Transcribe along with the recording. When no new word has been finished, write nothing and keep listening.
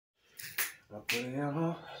I put it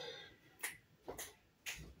on.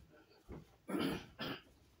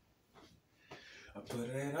 I put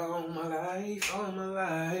it on my life, on my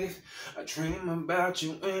life. I dream about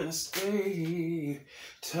you in a sleep.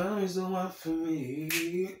 Tommy's the one for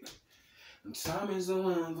me. Tommy's the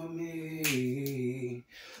one for me.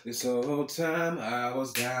 This whole time I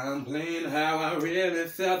was downplaying how I really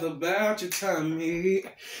felt about you, Tommy.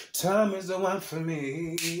 Tommy's the one for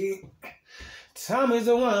me. Tommy's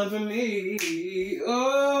the one for me.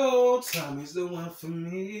 Oh, Tommy's the one for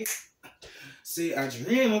me. See, I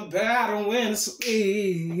dream about her when I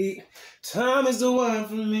sleep. Tommy's the one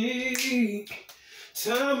for me.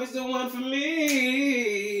 Tommy's the one for me.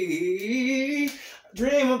 I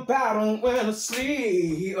dream about him when I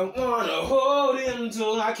sleep. I wanna hold him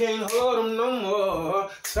till I can't hold him no more.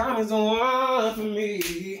 Tommy's the one for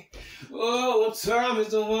me. Oh, Tommy's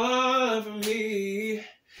the one for me.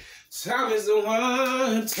 Tommy's the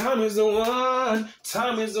one. Tommy's the one.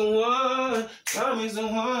 Tommy's the one. Tommy's the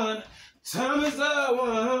one. Tommy's the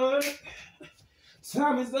one.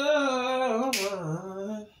 Tommy's the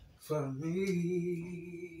one for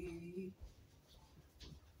me.